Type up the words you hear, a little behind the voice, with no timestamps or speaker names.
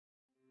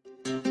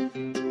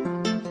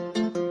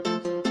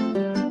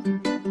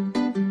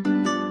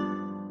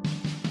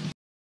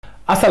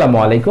আসসালামু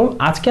আলাইকুম।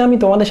 আজকে আমি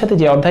তোমাদের সাথে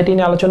যে অধ্যায়টি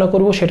নিয়ে আলোচনা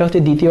করব সেটা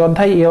হচ্ছে দ্বিতীয়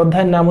অধ্যায়। এই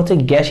অধ্যায়ের নাম হচ্ছে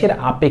গ্যাসের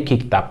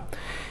আপেক্ষিক তাপ।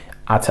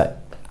 আচ্ছা,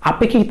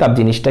 আপেক্ষিক তাপ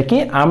জিনিসটা কি?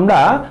 আমরা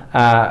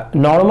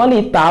নরমালি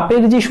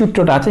তাপের যে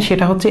সূত্রটা আছে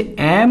সেটা হচ্ছে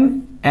এম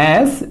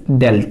এস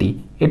ডেল টি।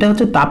 এটা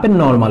হচ্ছে তাপের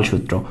নরমাল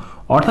সূত্র,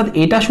 অর্থাৎ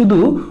এটা শুধু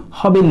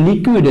হবে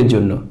লিকুইডের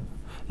জন্য,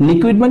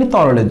 লিকুইড মানে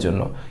তরলের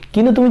জন্য।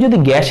 কিন্তু তুমি যদি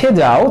গ্যাসে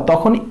যাও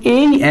তখন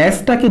এই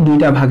এসটাকে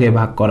দুইটা ভাগে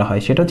ভাগ করা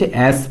হয়, সেটা হচ্ছে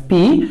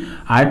এসপি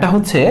আর এটা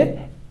হচ্ছে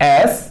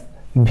এস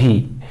ভি।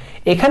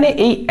 এখানে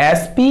এই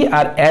এসপি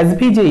আর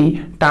এসভি যেই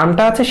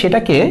টার্মটা আছে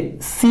সেটাকে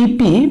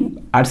সিপি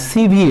আর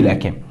সিভি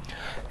লেখে।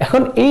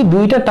 এখন এই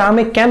দুইটা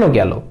টার্মে কেন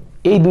গেল?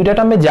 এই দুইটা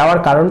টার্মে যাওয়ার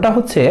কারণটা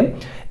হচ্ছে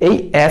এই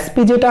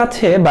এসপি যেটা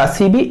আছে বা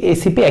সিবি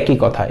এসিপি একই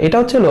কথা। এটা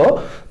হচ্ছিল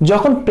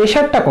যখন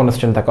প্রেসারটা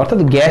কনস্ট্যান্ট থাকে, অর্থাৎ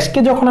গ্যাসকে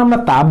যখন আমরা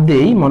তাপ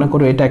দেই, মনে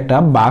করো এটা একটা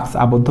বাক্স,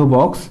 আবদ্ধ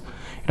বক্স,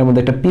 এটার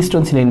মধ্যে একটা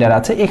পিস্টন সিলিন্ডার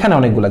আছে, এখানে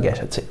অনেকগুলো গ্যাস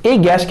আছে। এই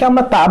গ্যাসকে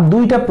আমরা তাপ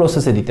দুইটা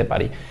প্রসেসে দিতে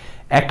পারি,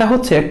 একটা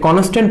হচ্ছে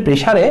কনস্ট্যান্ট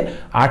প্রেসারে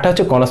আরটা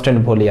হচ্ছে কনস্ট্যান্ট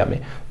ভলিউমে।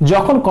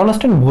 যখন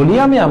কনস্ট্যান্ট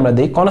ভলিউমে আমরা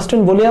দিই,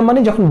 কনস্ট্যান্ট ভলিউম মানে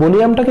যখন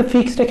ভলিউমটাকে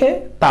ফিক্সড রেখে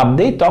তাপ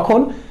দেই, তখন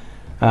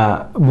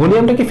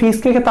ভলিউমটাকে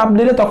ফিক্সড রেখে তাপ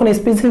দিলে তখন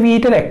স্পেসিফিক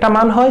হিটের একটা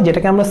মান হয়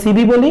যেটাকে আমরা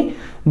সিবি বলি।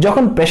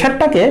 যখন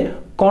প্রেসারটাকে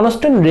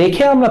কনস্ট্যান্ট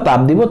রেখে আমরা তাপ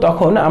দিব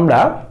তখন আমরা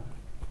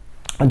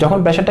যখন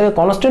প্রেসারটাকে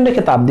কনস্ট্যান্ট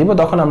রেখে তাপ দিব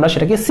তখন আমরা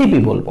সেটাকে সিপি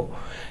বলবো।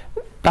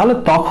 তাহলে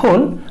তখন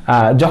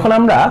যখন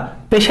আমরা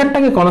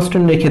প্রেসারটাকে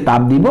কনস্ট্যান্ট রেখে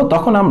তাপ দিব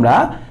তখন আমরা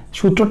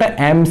সূত্রটা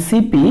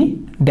এমসিপি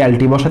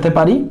ডেলটি বসাতে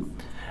পারি।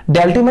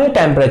 ডেলটি মানে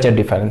টেম্পারেচার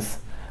ডিফারেন্স।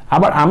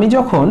 আবার আমি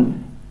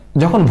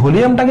যখন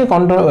ভলিউমটাকে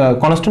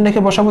কনস্ট্যান্ট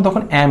রেখে বসাবো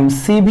তখন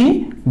এমসিভি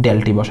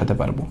ডেলটি বসাতে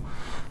পারবো।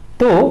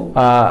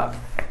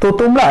 তো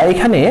তোমরা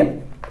এখানে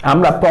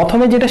আমরা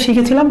প্রথমে যেটা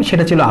শিখেছিলাম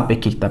সেটা ছিল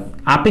আপেক্ষিক তাপ।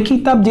 আপেক্ষিক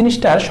তাপ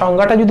জিনিসটার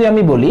সংজ্ঞাটা যদি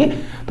আমি বলি,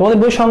 তোমাদের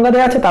বই সংজ্ঞা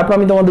দেওয়া আছে, তারপর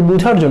আমি তোমাদের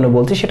বোঝার জন্য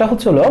বলছি। সেটা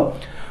হচ্ছিল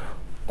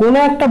কোনো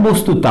একটা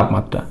বস্তুর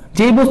তাপমাত্রা,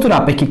 যেই বস্তুর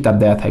আপেক্ষিক তাপ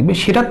দেওয়া থাকবে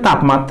সেটার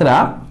তাপমাত্রা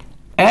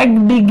 1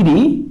 ডিগ্রি,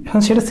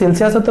 এখন সেটা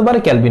সেলসিয়াস হতে পারে,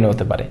 কেলভিন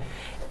হতে পারে,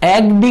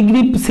 1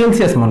 ডিগ্রি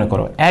সেলসিয়াস মনে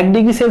করো, 1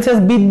 ডিগ্রি সেলসিয়াস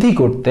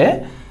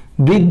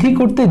বৃদ্ধি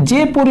করতে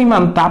যে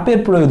পরিমাণ তাপের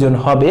প্রয়োজন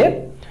হবে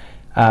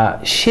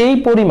সেই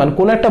পরিমাণ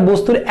কোন একটা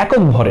বস্তুর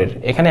একক ভরের,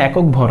 এখানে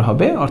একক ভর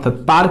হবে অর্থাৎ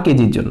পার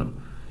কেজির জন্য,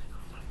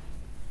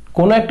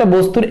 কোন একটা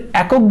বস্তুর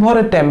একক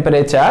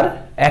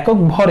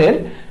ভরের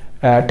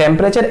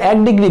টেম্পারেচার 1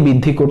 ডিগ্রি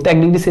বৃদ্ধি করতে, 1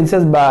 ডিগ্রি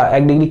সেলসিয়াস বা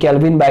 1 ডিগ্রি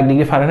কেলভিন বা 1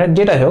 ডিগ্রি ফারেনহাইট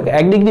যেটাই হোক,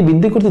 1 ডিগ্রি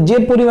বৃদ্ধি করতে যে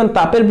পরিমাণ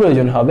তাপের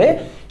প্রয়োজন হবে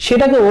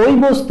সেটাকে ওই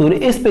বস্তুর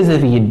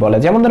স্পেসিফিক হিট বলে।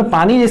 যেমন ধর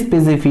পানির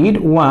specific hit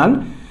 1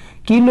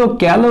 kilo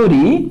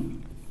calorie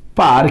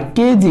per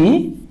KG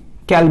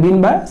kelvin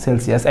বা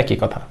সেলসিয়াস, একই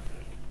কথা।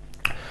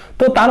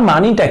 তো তার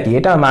মানিটা কি?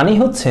 এটা মানি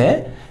হচ্ছে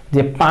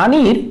যে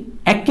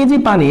 1 কেজি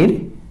পানির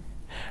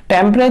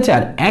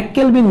টেম্পারেচার 1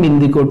 কেলভিন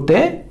বৃদ্ধি করতে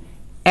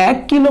 1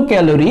 কিলো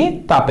ক্যালোরি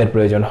তাপের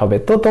প্রয়োজন হবে।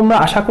 তো তোমরা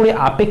আশা করি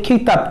আপেক্ষিক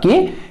তাপ কি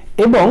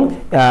এবং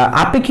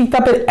আপেক্ষিক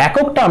তাপের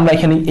এককটা আমরা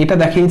এখানে এটা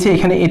দেখিয়েছি।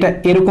 এখানে এটা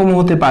এরকম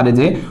হতে পারে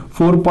যে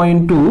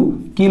 4.2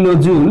 kilo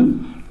joule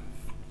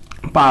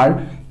per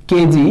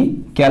KG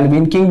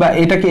kelvin, কিংবা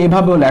এটাকে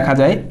এভাবেও লেখা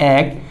যায়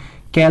 1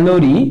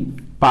 ক্যালোরি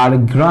পার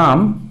গ্রাম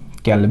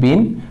কেলভিন,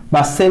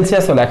 বা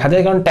সেলসিয়াসও লেখা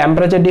যায়, কারণ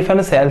টেম্পারেচার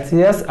ডিফারেন্স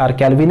সেলসিয়াস আর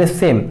কেলভিনের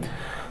সেম।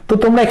 তো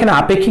তোমরা এখানে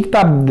আপেক্ষিক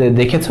তাপ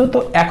দেখেছো। তো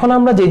এখন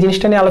আমরা যে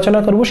জিনিসটা নিয়ে আলোচনা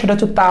করব সেটা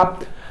হচ্ছে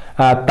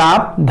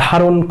তাপ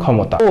ধারণ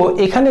ক্ষমতা। তো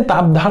এখানে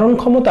তাপ ধারণ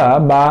ক্ষমতা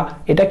বা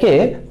এটাকে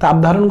তাপ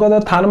ধারণ ক্ষমতা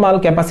থার্মাল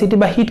ক্যাপাসিটি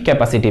বা হিট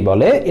ক্যাপাসিটি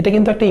বলে। এটা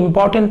কিন্তু একটা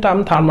ইম্পর্টেন্ট টার্ম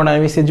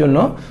থার্মোডাইনামিক্সের জন্য।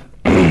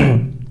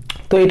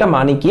 তো এটা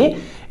মানে কি?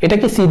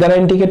 এটাকে সি দ্বারা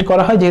ইন্ডিকেট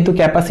করা হয়, যেহেতু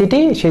ক্যাপাসিটি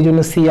সেই জন্য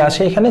সি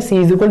আসে এখানে। C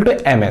is equal to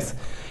MS.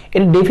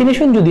 এর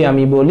ডেফিনেশন যদি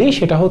আমি বলি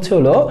সেটা হচ্ছে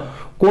হলো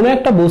কোনো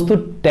একটা বস্তুর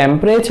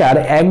টেম্পারেচার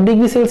 1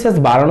 ডিগ্রি সেলসিয়াস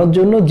বাড়ানোর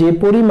জন্য যে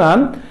পরিমাণ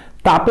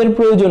তাপের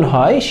প্রয়োজন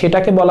হয়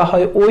সেটাকে বলা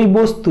হয় ওই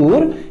বস্তুর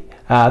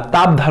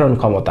তাপ ধারণ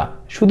ক্ষমতা,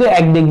 শুধু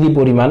 1 ডিগ্রি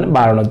পরিমাণ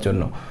বাড়ানোর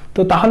জন্য।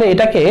 তো তাহলে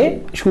এটাকে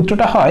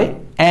সূত্রটা হয়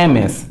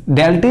এমএস,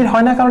 ডেলটির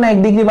হয় না কারণ 1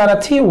 ডিগ্রি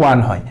বাড়াচ্ছি 1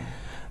 হয়।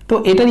 তো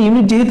এটার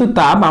ইউনিট যেহেতু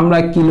তাপ, আমরা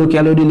কিলো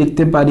ক্যালোরি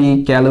লিখতে পারি,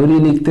 ক্যালোরি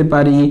লিখতে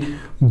পারি,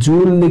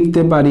 জুল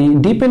লিখতে পারি,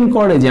 ডিপেন্ড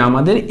করে যে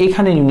আমাদের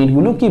এখানে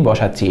ইউনিটগুলো কি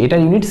বসাচ্ছি। এটার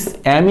ইউনিট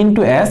এম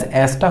ইন্টু এস।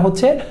 এসটা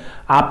হচ্ছে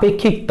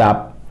আপেক্ষিক তাপ।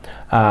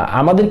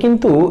 আমাদের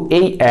কিন্তু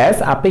এই এস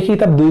আপেক্ষিক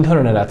তাপ দুই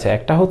ধরনের আছে।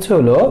 একটা হচ্ছে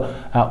হলো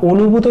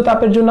অনুভূত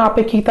তাপের জন্য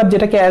আপেক্ষিক তাপ,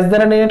 যেটাকে এস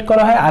দ্বারা ডিনোট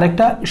করা হয়, আর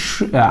একটা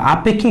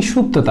আপেক্ষিক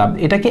সুপ্ত তাপ,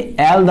 এটাকে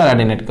এল দ্বারা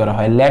ডিনোট করা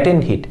হয়,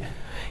 ল্যাটেন্ট হিট।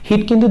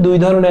 হিট কিন্তু দুই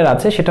ধরনের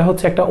আছে, সেটা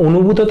হচ্ছে একটা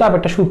অনুভূত তাপ,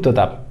 একটা সুপ্ত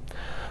তাপ।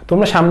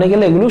 তোমরা সামনে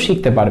গেলে এগুলো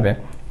শিখতে পারবে।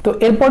 তো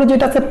এরপরে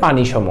যেটা আছে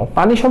পানি সম।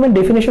 পানি সমের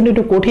ডেফিনেশন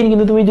একটু কঠিন,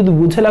 কিন্তু তুমি যদি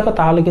বুঝে রাখো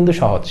তাহলে কিন্তু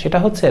সহজ। সেটা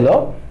হচ্ছে হলো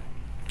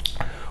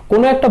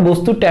কোনো একটা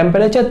বস্তুর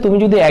টেম্পারেচার তুমি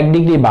যদি 1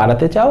 ডিগ্রি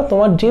বাড়াতে চাও,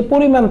 তোমার যে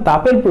পরিমাণ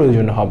তাপের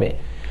প্রয়োজন হবে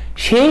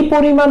সেই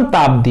পরিমাণ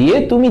তাপ দিয়ে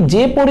তুমি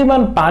যে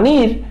পরিমাণ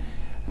পানির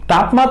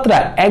তাপমাত্রা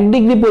 1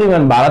 ডিগ্রি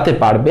পরিমাণ বাড়াতে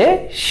পারবে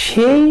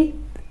সেই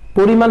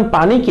পরিমাণ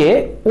পানিকে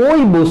ওই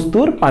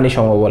বস্তুর পানি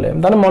সম বলে।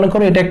 তাহলে মনে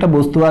করো এটা একটা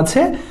বস্তু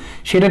আছে,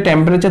 সেটা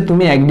টেম্পারেচার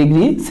তুমি 1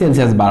 ডিগ্রি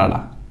সেলসিয়াস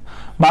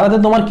বাড়াতে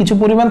তোমার কিছু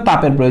পরিমাণ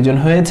তাপের প্রয়োজন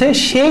হয়েছে,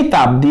 সেই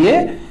তাপ দিয়ে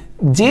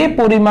যে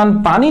পরিমাণ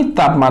পানির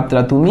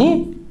তাপমাত্রা তুমি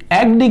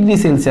 1 ডিগ্রি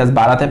সেলসিয়াস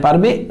বাড়াতে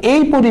পারবে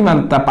এই পরিমাণ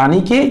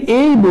পানিকে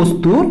এই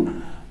বস্তুর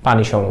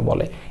পানি সম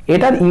বলে।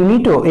 এটার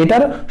ইউনিটও,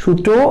 এটার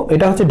সূত্র,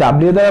 এটা হচ্ছে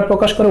ডব্লিউ দ্বারা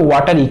প্রকাশ করে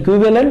ওয়াটার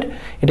ইকুইভ্যালেন্ট।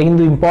 এটা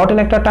কিন্তু ইম্পর্টেন্ট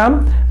একটা টার্ম।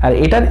 আর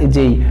এটার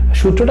যেই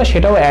সূত্রটা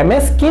সেটাও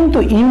এমএস, কিন্তু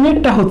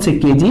ইউনিটটা হচ্ছে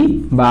কেজি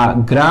বা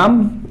গ্রাম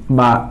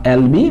বা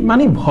এলবি,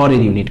 মানে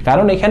ভরের ইউনিট।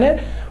 কারণ এখানে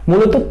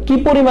মূলত কি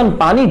পরিমাণ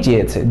পানি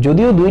চেয়েছে,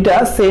 যদিও দুইটা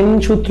সেম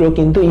সূত্র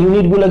কিন্তু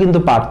ইউনিটগুলো কিন্তু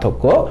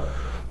পার্থক্য।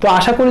 তো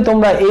আশা করি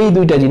তোমরা এই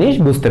দুইটা জিনিস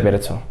বুঝতে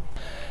পেরেছো।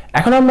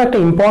 এখন আমরা একটা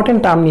ইম্পর্টেন্ট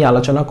টার্ম নিয়ে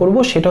আলোচনা করব,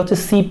 সেটা হচ্ছে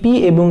সিপি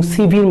এবং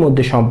সিভির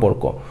মধ্যে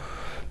সম্পর্ক।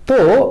 তো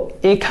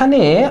এখানে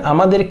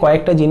আমাদের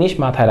কয়েকটা জিনিস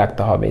মাথায়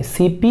রাখতে হবে।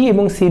 সিপি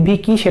এবং সিভি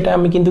কি সেটা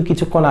আমি কিন্তু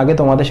কিছুক্ষণ আগে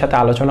তোমাদের সাথে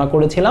আলোচনা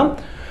করেছিলাম।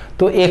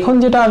 তো এখন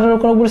যেটা আলোচনা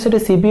করব সেটা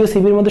সিপি ও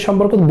সিভির মধ্যে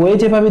সম্পর্ক বইয়ে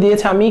যেভাবে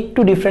দিয়েছে আমি একটু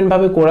ডিফারেন্ট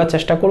ভাবে করার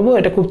চেষ্টা করব।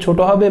 এটা খুব ছোট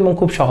হবে এবং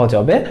খুব সহজ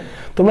হবে,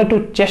 তোমরা একটু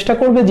চেষ্টা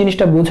করবে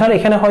জিনিসটা বোঝার।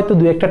 এখানে হয়তো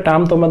দু একটা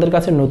টার্ম তোমাদের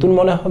কাছে নতুন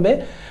মনে হবে,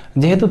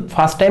 যেহেতু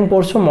ফার্স্ট টাইম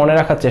পড়ছো মনে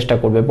রাখার চেষ্টা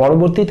করবে।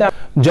 পরবর্তীতে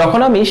যখন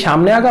আমি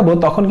সামনে আগাবো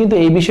তখন কিন্তু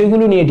এই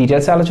বিষয়গুলো নিয়ে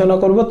ডিটেলসে আলোচনা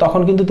করব,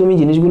 তখন কিন্তু তুমি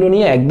জিনিসগুলো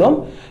নিয়ে একদম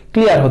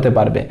ক্লিয়ার হতে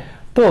পারবে।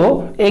 তো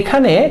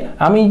এখানে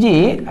আমি যে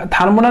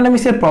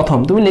থার্মোডাইনামিক্সের প্রথম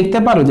তুমি লিখতে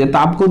পারো যে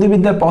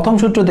তাপগতিবিদ্যার প্রথম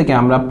সূত্র থেকে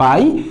আমরা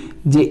পাই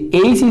যে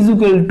H =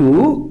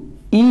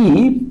 E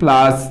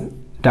 +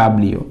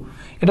 W।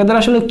 এটা দ্বারা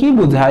আসলে কি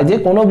বোঝায় যে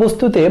কোনো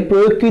বস্তুতে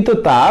প্রয়োগকৃত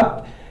তাপ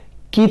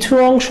কিছু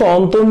অংশ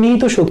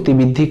অন্তর্নিহিত শক্তি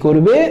বৃদ্ধি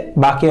করবে,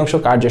 বাকি অংশ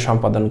কার্য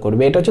সম্পাদন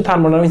করবে। এটা হচ্ছে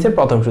থার্মোডাইনামিক্সের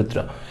প্রথম সূত্র।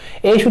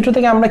 এই সূত্র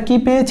থেকে আমরা কি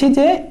পেয়েছি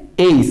যে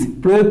H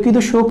প্রয়োগকৃত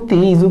শক্তি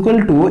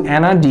 =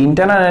 energy,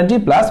 internal energy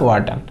plus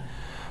work done.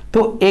 তো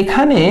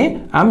এখানে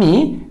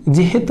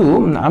যেহেতু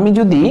আমি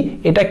যদি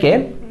এটাকে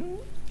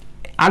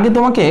আগে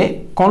তোমাকে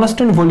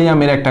কনস্ট্যান্ট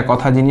ভলিউমের একটা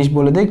কথা জিনিস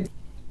বলে দেই।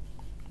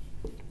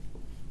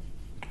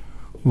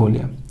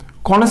 ভলিউম,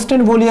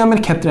 কনস্ট্যান্ট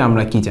ভলিউমের ক্ষেত্রে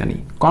আমরা কি জানি?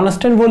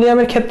 কনস্ট্যান্ট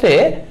ভলিউমের ক্ষেত্রে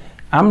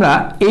আমরা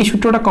এই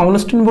সূত্রটা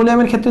কনস্ট্যান্ট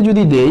ভলিউমের ক্ষেত্রে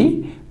যদি দেই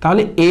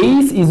তাহলে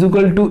H =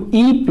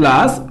 E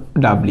 +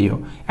 W।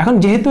 এখন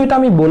যেহেতু এটা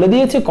আমি বলে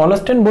দিয়েছি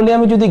কনস্ট্যান্ট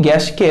ভলিউমে যদি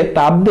গ্যাসকে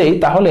তাপ দেই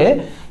তাহলে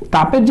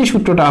তাপের যে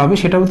সূত্রটা হবে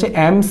সেটা হচ্ছে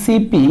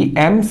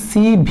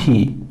mcv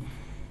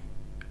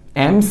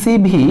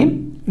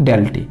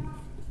ΔT।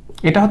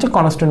 এটা হচ্ছে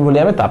কনস্ট্যান্ট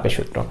ভলিউমে তাপের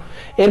সূত্র।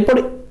 এরপর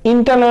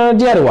ইন্টারনাল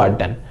এনার্জি আর ওয়ার্ক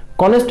ডান।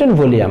 কনস্ট্যান্ট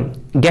ভলিউম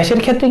গ্যাসের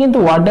ক্ষেত্রে কিন্তু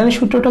ওয়ার্ক ডানের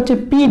সূত্রটা হচ্ছে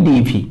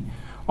PdV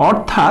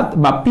অর্থাৎ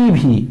বা PV।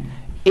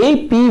 এই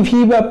PV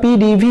বা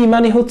PdV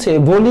মানে হচ্ছে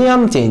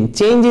ভলিউম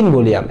চেঞ্জ ইন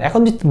ভলিউম।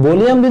 এখন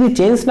ভলিউম যদি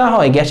চেঞ্জ না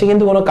হয় গ্যাসে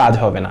কিন্তু কোনো কাজ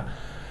হবে না।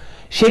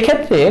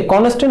 সেক্ষেত্রে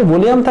কনস্ট্যান্ট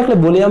ভলিউম থাকলে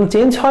ভলিউম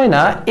চেঞ্জ হয়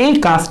না, এই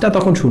কাজটা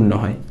তখন শূন্য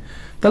হয়।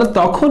 তাহলে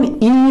তখন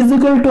E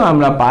 =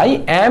 আমরা পাই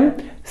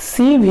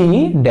mcv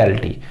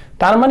ΔT।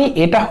 তার মানে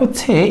এটা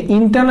হচ্ছে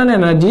ইন্টারনাল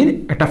এনার্জির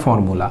একটা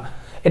ফর্মুলা।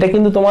 এটা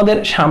কিন্তু তোমাদের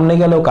সামনে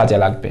গেলেও কাজে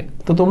লাগবে।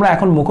 তো তোমরা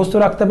এখন মুখস্থ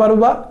রাখতে পারো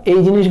বা এই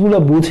জিনিসগুলো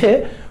বুঝে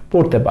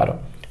পড়তে পারো।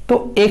 তো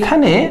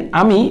এখানে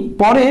আমি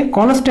পরে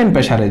কনস্ট্যান্ট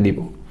প্রেসারে দিব,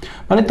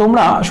 মানে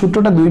তোমরা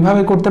সূত্রটা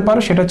দুইভাবে করতে পারো।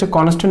 সেটা হচ্ছে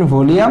কনস্ট্যান্ট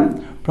ভলিউম,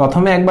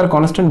 প্রথমে একবার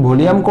কনস্ট্যান্ট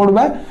ভলিউম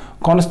করবে।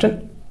 কনস্ট্যান্ট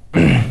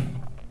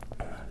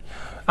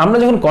আমরা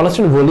যখন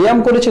কনস্ট্যান্ট ভলিউম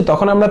করেছি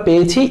তখন আমরা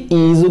পেয়েছি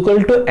E =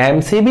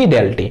 mcv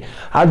ΔT।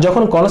 আর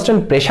যখন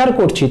কনস্ট্যান্ট প্রেসার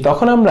করছি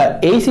তখন আমরা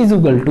H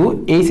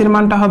এর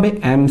মানটা হবে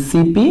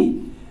mcp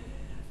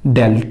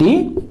ΔT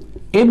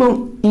এবং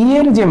E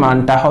এর যে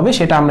মানটা হবে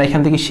সেটা আমরা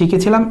এখান থেকে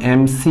শিখেছিলাম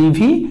mcv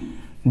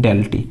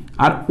ΔT।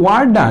 আর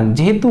ওয়ার্ক ডান,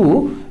 যেহেতু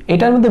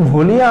এটার মধ্যে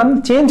ভলিউম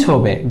চেঞ্জ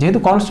হবে, যেহেতু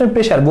কনস্ট্যান্ট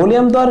প্রেসার,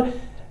 ভলিউম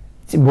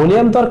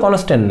তো আর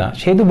কনস্ট্যান্ট না,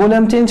 সেহেতু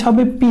ভলিউম চেঞ্জ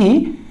হবে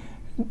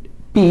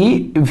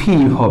PV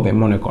হবে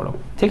মনে করো,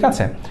 ঠিক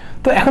আছে।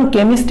 তো এখন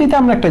কেমিস্ট্রিতে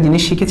আমরা একটা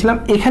জিনিস শিখেছিলাম,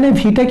 এখানে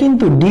ভিটা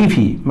কিন্তু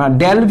ডিভি বা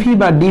ΔV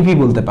বা ডিভি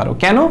বলতে পারো।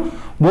 কেন?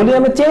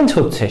 ভলিউমে চেঞ্জ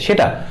হচ্ছে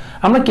সেটা।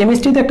 আমরা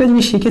কেমিস্ট্রিতে একটা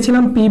জিনিস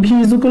শিখেছিলাম PV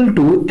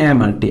 =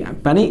 mRT,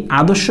 মানে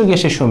আদর্শ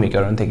গ্যাসের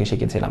সমীকরণ থেকে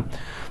শিখেছিলাম।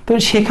 তো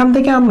সেখান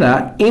থেকে আমরা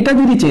এটা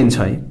যদি চেঞ্জ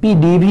হয়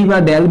PdV বা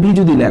ΔV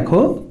যদি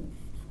লেখো,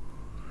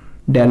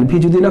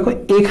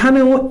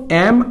 এখানেও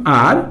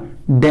mR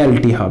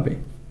ΔT হবে।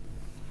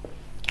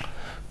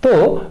 তো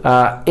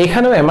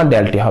এখানেও mR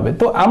ΔT হবে।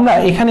 তো আমরা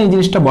এখানে এই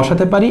জিনিসটা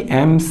বসাতে পারি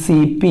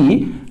mcp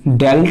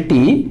ΔT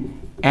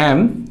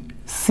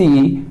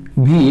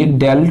mcv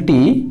ΔT,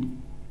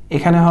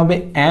 এখানে হবে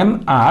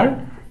mR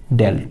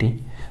ΔT।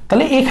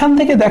 তাহলে এখান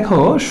থেকে দেখো,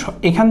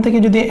 এখান থেকে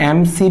যদি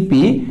mcp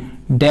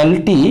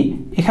ΔT,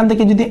 এখান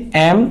থেকে যদি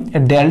m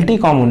ΔT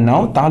কমন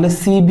নাও তাহলে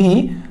cv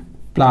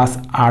প্লাস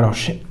r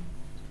আসে।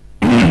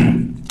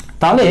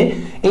 তাহলে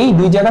এই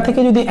দুই জায়গা থেকে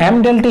যদি m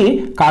ΔT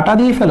কাটা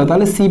দিয়ে ফেলো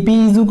তাহলে cp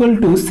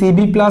 = cv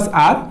প্লাস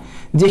r,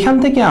 যেখান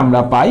থেকে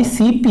আমরা পাই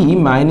cp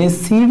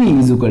 - cv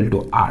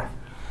 = r।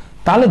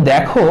 তাহলে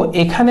দেখো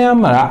এখানে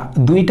আমরা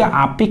দুইটা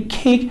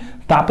আপেক্ষিক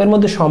তাপের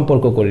মধ্যে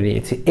সম্পর্ক করে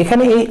নিয়েছি।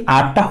 এখানে এই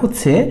rটা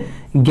হচ্ছে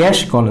গ্যাস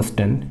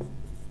কনস্ট্যান্ট,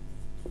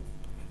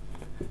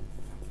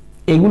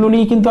 এগুলো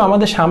নিয়ে কিন্তু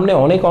আমাদের সামনে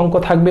অনেক অঙ্ক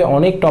থাকবে,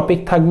 অনেক টপিক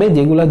থাকবে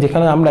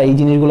যেখানে আমরা এই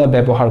জিনিসগুলো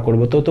ব্যবহার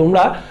করব। তো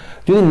তোমরা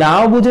যদি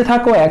নাও বুঝে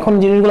থাকো এখন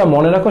জিনিসগুলো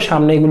মনে রাখো,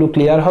 সামনে এগুলো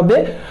ক্লিয়ার হবে।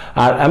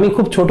 আর আমি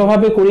খুব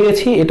ছোটভাবে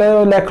করিয়েছি, এটা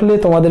লেখলে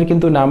তোমাদের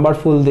কিন্তু নাম্বার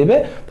ফুল দেবে।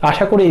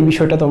 আশা করি এই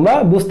বিষয়টা তোমরা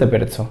বুঝতে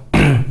পেরেছো।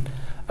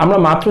 আমরা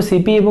মাত্র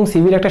সিপি এবং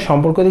সিভির একটা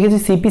সম্পর্ক দেখেছি,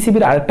 সিপি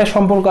সিভির আরেকটা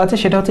সম্পর্ক আছে,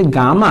 সেটা হচ্ছে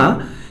gamma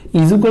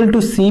is equal to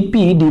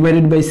CP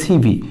divided by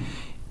CV.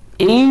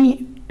 এই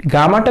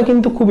গামাটা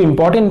কিন্তু খুব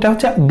ইম্পর্টেন্ট, এটা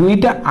হচ্ছে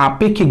দুইটা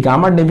আপেক্ষিক,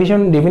 গামার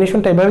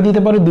ডেফিনেশনটা এভাবে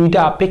দিতে পারো, দুইটা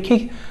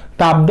আপেক্ষিক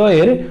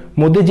তাপদ্বয়ের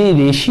মধ্যে যে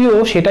রেশিও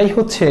সেটাই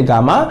হচ্ছে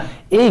গামা।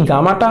 এই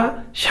গামাটা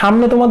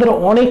সামনে তোমাদের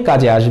অনেক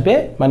কাজে আসবে,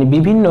 মানে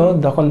বিভিন্ন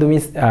যখন তুমি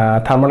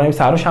থার্মোডাইনামিক্স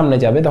আরো সামনে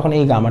যাবে তখন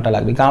এই গামাটা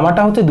লাগবে।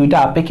 গামাটা হচ্ছে দুইটা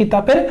আপেক্ষিক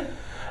তাপের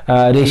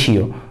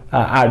ratio,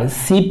 R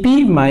CP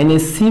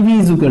minus CV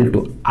is equal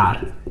to আর।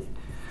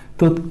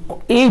 তো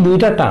এই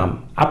দুইটা টার্ম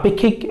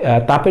আপেক্ষিক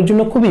তাপের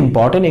জন্য খুব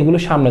ইম্পর্টেন্ট, এগুলো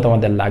সামনে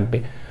তোমাদের লাগবে।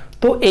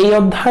 তো এই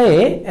অধ্যায়ে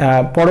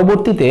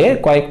পরবর্তীতে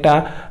কয়েকটা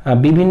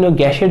বিভিন্ন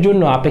গ্যাসের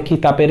জন্য আপেক্ষিক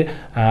তাপের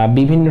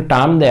বিভিন্ন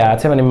টার্ম দেয়া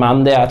আছে, মানে মান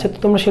দেয়া আছে, তো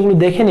তোমরা সেগুলো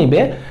দেখে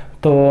নিবে।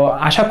 তো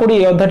আশা করি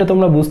এই অধ্যায়টা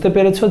তোমরা বুঝতে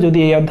পেরেছো। যদি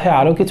এই অধ্যায়ে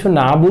আরো কিছু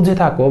না বুঝে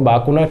থাকো বা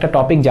কোনো একটা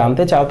টপিক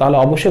জানতে চাও তাহলে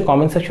অবশ্যই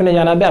কমেন্ট সেকশনে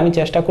জানাবে, আমি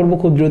চেষ্টা করব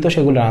খুব দ্রুত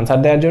সেগুলোর আনসার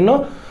দেওয়ার জন্য।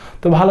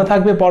 তো ভালো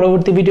থাকবে,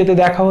 পরবর্তী ভিডিওতে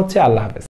দেখা হচ্ছে, আল্লাহ হাফেজ।